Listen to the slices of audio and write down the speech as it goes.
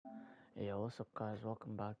Hey, yo, what's up guys?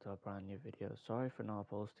 Welcome back to a brand new video. Sorry for not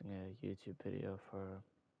posting a YouTube video for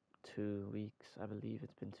 2 weeks. I believe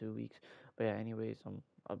it's been 2 weeks. But yeah, anyways,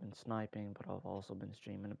 I've been sniping, but I've also been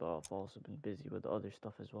streaming, but I've also been busy with other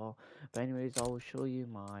stuff as well. But anyways, I will show you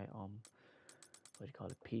my what do you call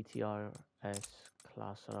it, PTRS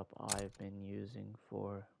class setup I've been using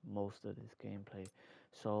for most of this gameplay.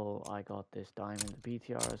 So I got this diamond. The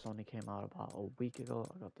PTRS only came out about a week ago.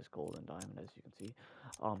 I got this golden diamond, as you can see.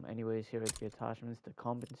 Anyways, here are the attachments. The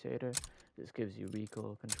compensator, this gives you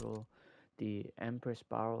recoil control. The Empress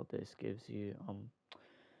barrel, this gives you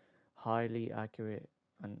highly accurate,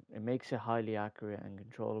 and it makes it highly accurate and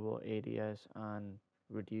controllable ADS and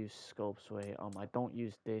reduce scope sway. I don't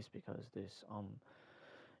use this because this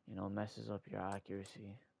messes up your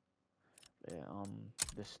accuracy.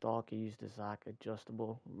 The stock I use the Zac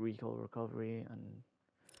adjustable recoil recovery and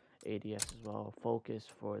ADS as well. Focus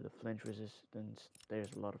for the flinch resistance.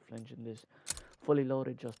 There's a lot of flinch in this. Fully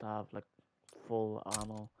loaded just to have like full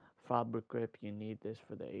ammo. Fabric grip, you need this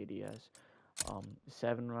for the ADS.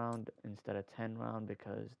 7 round instead of 10 round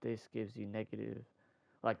because this gives you negative,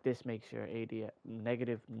 like this makes your ADS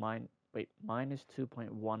negative minus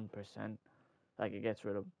 2.1%. Like it gets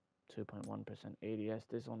rid of 2.1% ADS.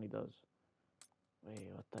 This only does, wait,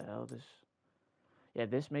 what the hell,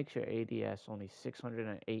 this makes your ADS only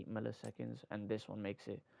 608 milliseconds, and this one makes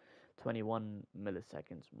it 21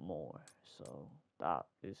 milliseconds more. So that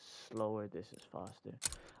is slower, this is faster.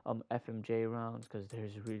 FMJ rounds, because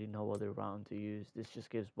there's really no other round to use. This just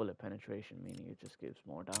gives bullet penetration, meaning it just gives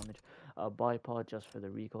more damage. Bipod just for the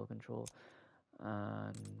recoil control,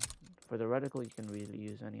 and for the reticle you can really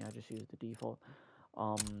use any. I just use the default.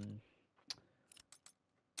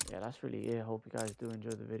 Yeah, that's really it. Hope you guys do enjoy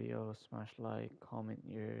the video. Smash like, comment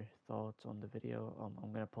your thoughts on the video.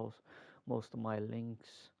 I'm gonna post most of my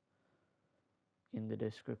links in the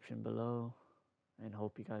description below, and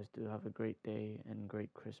hope you guys do have a great day and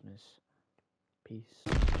great Christmas. Peace.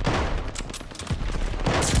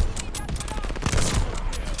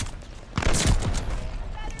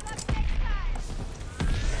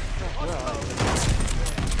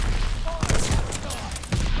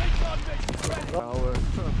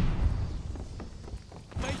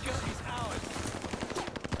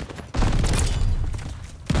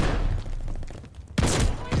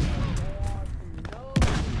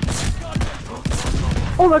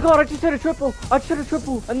 Oh my god, I just hit a triple!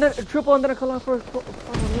 And then a triple and then a collapse for a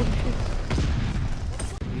holy shit.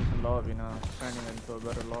 Decent lobby now, turning into a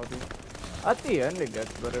better lobby. At the end it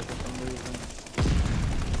gets better for some reason.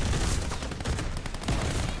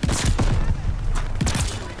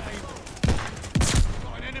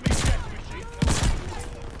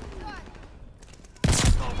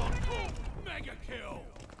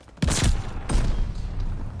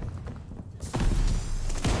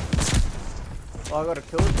 Oh, I got a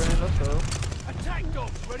kill drain, let's go. Attack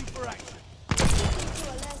dogs ready for action.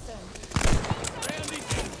 Round it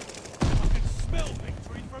in. I can smell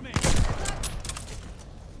victory from here.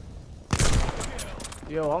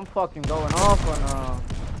 Yo, I'm fucking going off on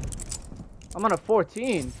I'm on a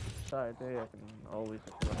 14. Sorry, day I can always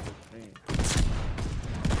run the stream.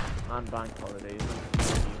 On bank holidays, too.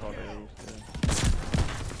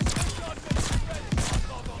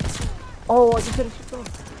 Oh, I just hit a 6 on.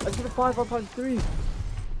 I just hit a 5 on times 3.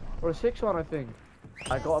 Or a 6 on, I think.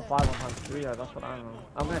 I got a 5 on times 3, yeah, that's what I know.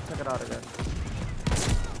 I'm gonna check it out again.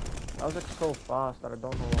 That was like so fast that I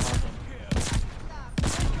don't know what happened.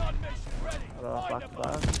 Back to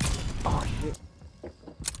back. Oh shit.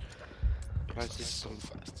 Guys, this is so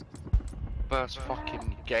fast. First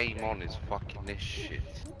fucking game on is fucking this shit.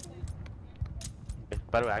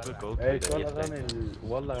 By the way, I could go to Hey, the yesterday.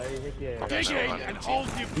 Dig in and hold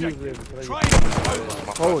the objective. Training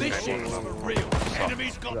is over. This shit is for real.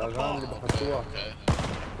 Enemies got the bomb.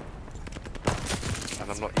 And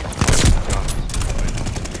I'm not using my guns.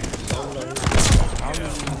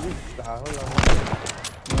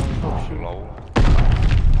 Lol.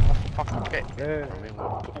 Fucking bit.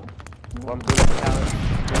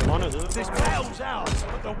 This battle's ours,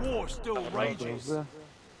 but the war still rages.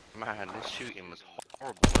 Man, this shooting was horrible.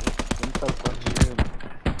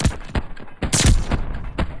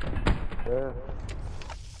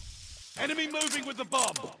 Enemy moving with the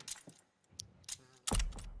bomb.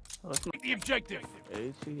 Take the objective.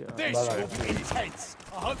 This will be intense.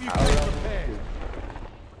 I hope you feel prepared.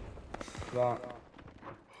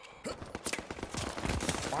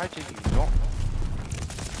 Why did you not?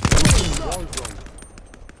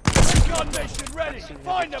 Gun mission ready.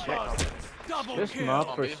 Find the bastard. Double This kill. map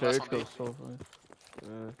for Surge goes so far.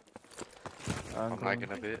 I'm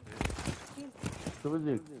lagging a bit.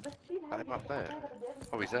 I'm up there.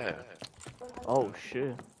 Oh, he's there. Oh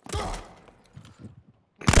shit.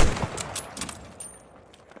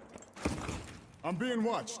 I'm being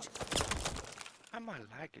watched. Am I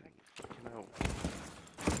lagging? You know.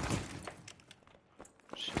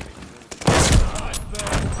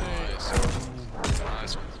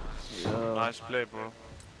 Nice. Yeah. Nice play, bro.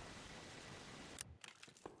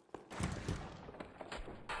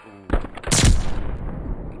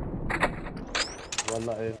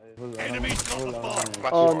 Enemies got the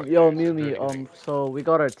bomb. Yo, Mumi, so we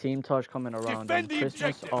got our team touch coming around Defend the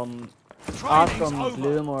Christmas. objective. Ask Training's over.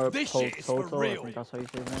 Bloom or This shit is for Toto, I real. think that's how you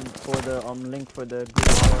say his name, for the link for the group.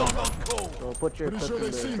 Hot dog on call. So put your Pretty clip sure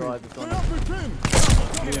in they see the me. drive. It's Stay on up and pin.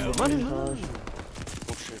 Kill. team touch.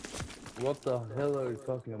 Bullshit. What the hell are you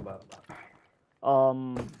talking about?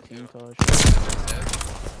 Team touch.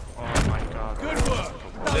 Oh my god. Good work.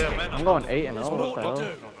 Yeah, man. I'm going 8 and 0. What What to the hell? do?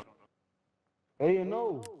 Hey, you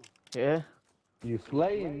know, Yeah. you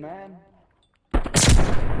slaying, man.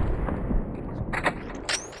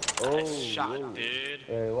 Oh, Shot, whoa. dude.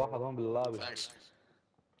 Hey, واحد هون باللابي. Thanks.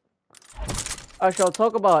 Actually, I'll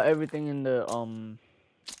talk about everything in the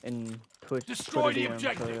in Twitch. Destroy Twitter the DM,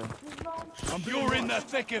 objective. so, You're in the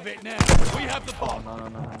thick of it now. We have the bomb. no.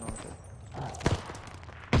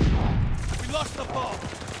 We lost the bomb.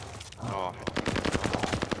 Oh,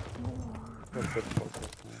 Oh,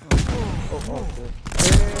 shit.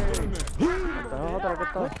 How did I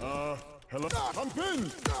get that? Hello. I'm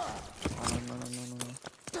pinned. No.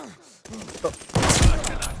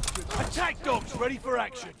 Attack dogs ready for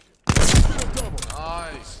action.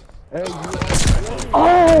 Nice. Hey, you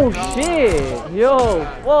Oh shit! Yo,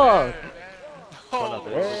 fuck! Oh,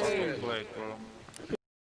 fucking play, bro.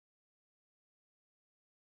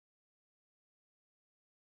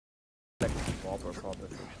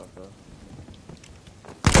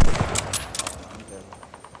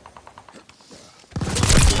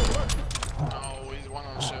 No, he's one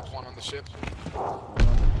on the ship, one on the ship.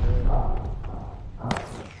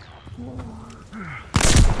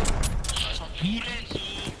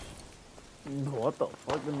 What the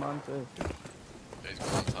fuck did man say? He's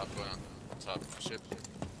going on top of the ship.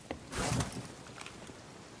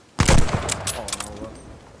 Oh no, what?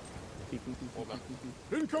 Hold on.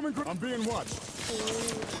 Incoming. I'm being watched.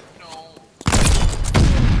 No.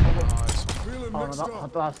 Feeling Oh no, mixed I up.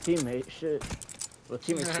 thought that's teammate shit. Well,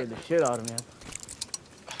 teammate scared the shit out of me.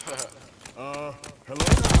 Hello.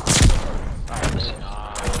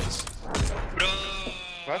 Nice. Bro,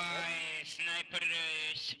 what? sniper,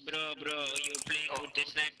 bro, you playing with the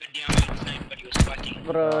sniper, diamond sniper, you spotting.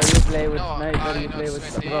 Bro, you play with No, sniper, I you know play with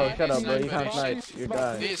sniper. bro. Shut up, bro. You Sniper can't is snipe. shit. You're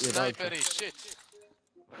done. This You're sniper done. is shit.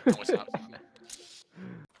 No, it's not.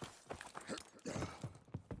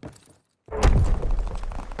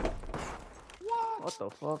 What the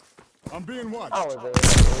fuck? I'm being watched.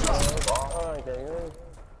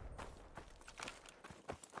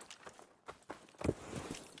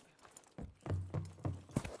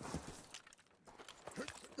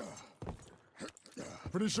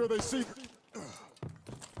 Pretty sure they see.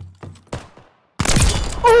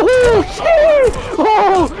 Oh shit!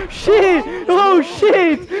 Oh shit! Oh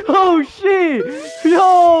shit! Oh shit!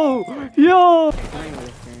 Yo! Yo! Playing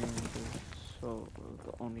this game is so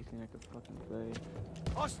the only thing I could fucking play.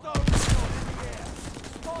 Hostile recon in the air.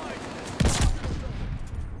 Spy.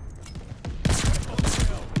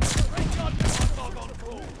 Recon hot dog on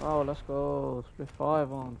call. Oh, let's go. Split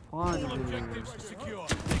 5 on. All Finally. objectives secure.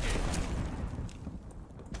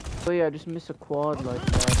 Oh yeah, I just miss a quad like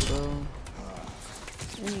that, bro.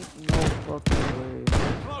 Ain't no fucking way.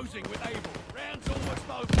 Closing with Able. Round's almost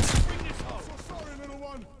over. Bring this home. Sorry, little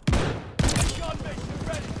one. Gun mission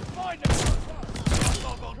ready. Find them. Hot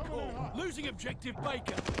dog on call. Losing objective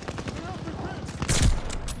Baker.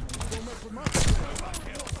 Don't mess with my.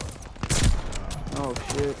 Oh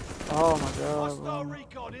shit. Oh my god. Hostile Bro.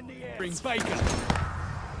 recon in the air. Bring Baker.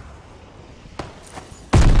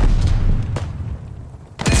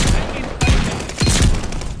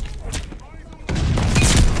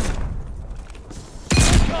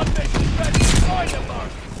 Gun mission ready. Find them.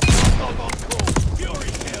 Hot dog on call.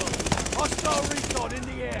 Fury kill. Hostile recon in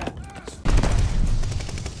the air.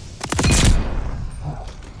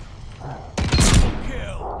 Double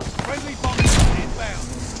kill. Friendly bomber inbound.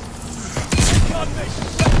 Gun mission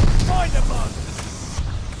ready. Find them.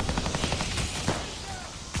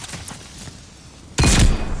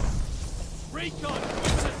 Recon.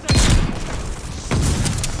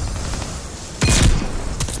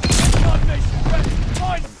 Gun mission ready.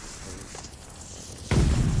 Find them.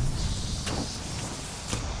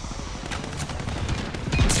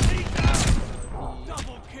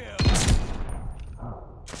 Double kill.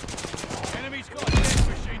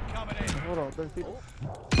 Hold on, there's people.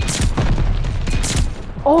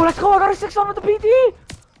 Oh, let's go! I got a 6 on with the PT!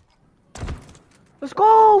 Let's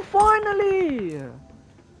go! Finally!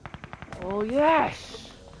 Oh,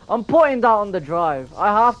 yes! I'm putting that on the drive. I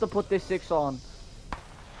have to put this 6 on.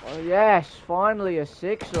 Oh, yes! Finally a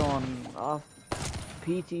 6 on.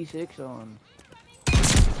 PT 6 on.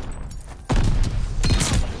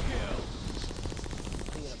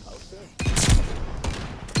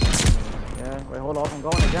 Yeah, wait, hold on. I'm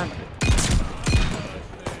going again.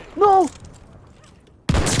 No!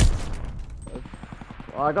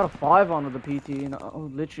 Oh, I got a 5 on with the PT, and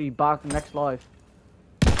I'm literally back next life.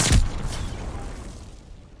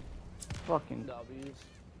 Fucking W's.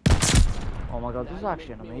 Oh my god, this is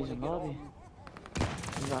actually an amazing lobby.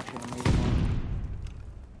 This is actually an amazing lobby.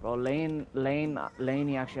 Bro,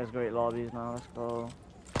 Laney actually has great lobbies now. Let's go.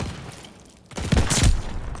 I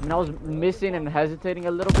mean, I was missing and hesitating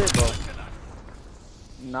a little bit, but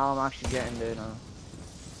now I'm actually getting there now.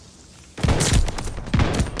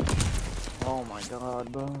 Oh my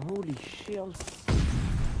god, bro. Holy shit.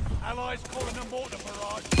 Allies calling a mortar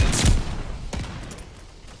barrage.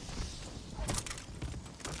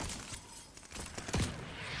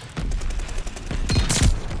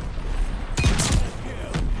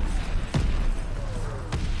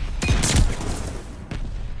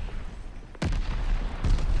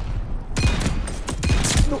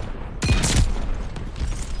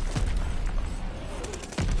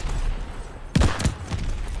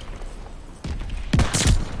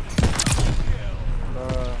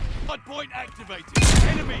 Hardpoint activated.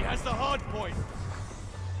 Enemy has the hard point.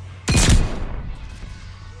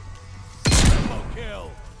 Triple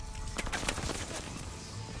kill.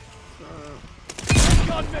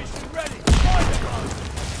 Gun mission ready. Fire the gun.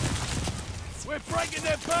 We're breaking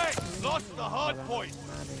their backs. Lost the hard point.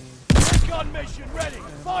 Gun mission ready.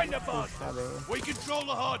 Find the bastard. We control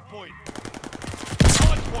the hard point.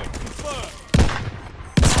 Hard point confirmed.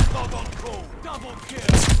 Hot dog on call. Double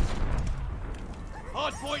kill.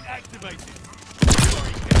 Hardpoint activated.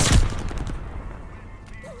 Fury kill.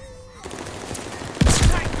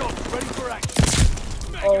 Tank dogs ready for action.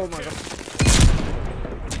 Mega Oh my kill. god.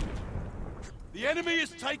 The enemy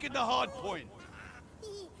has taken the hardpoint.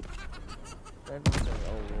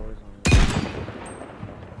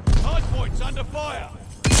 Hardpoint's under fire.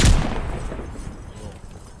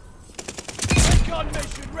 Gun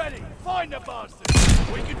mission ready. Find the bastard.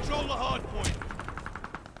 We control the hardpoint.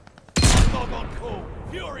 Dog on call.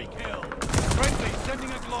 Fury kill. Friendly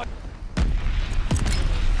sending a glide.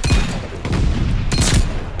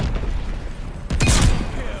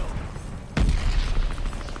 Kill.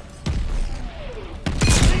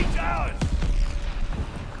 Siege ours.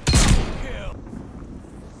 Kill.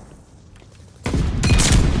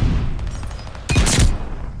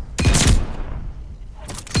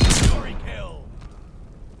 Fury kill.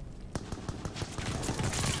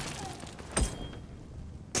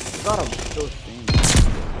 Got him. Still streaming.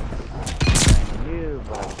 I knew,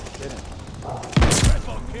 but I didn't.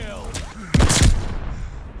 Triple kill.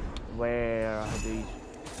 Where are these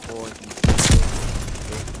 4s and 6s,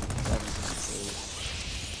 7s and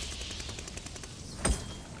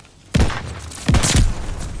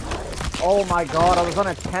 8s? Oh my god, I was on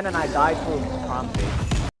a 10 and I died to a rampage.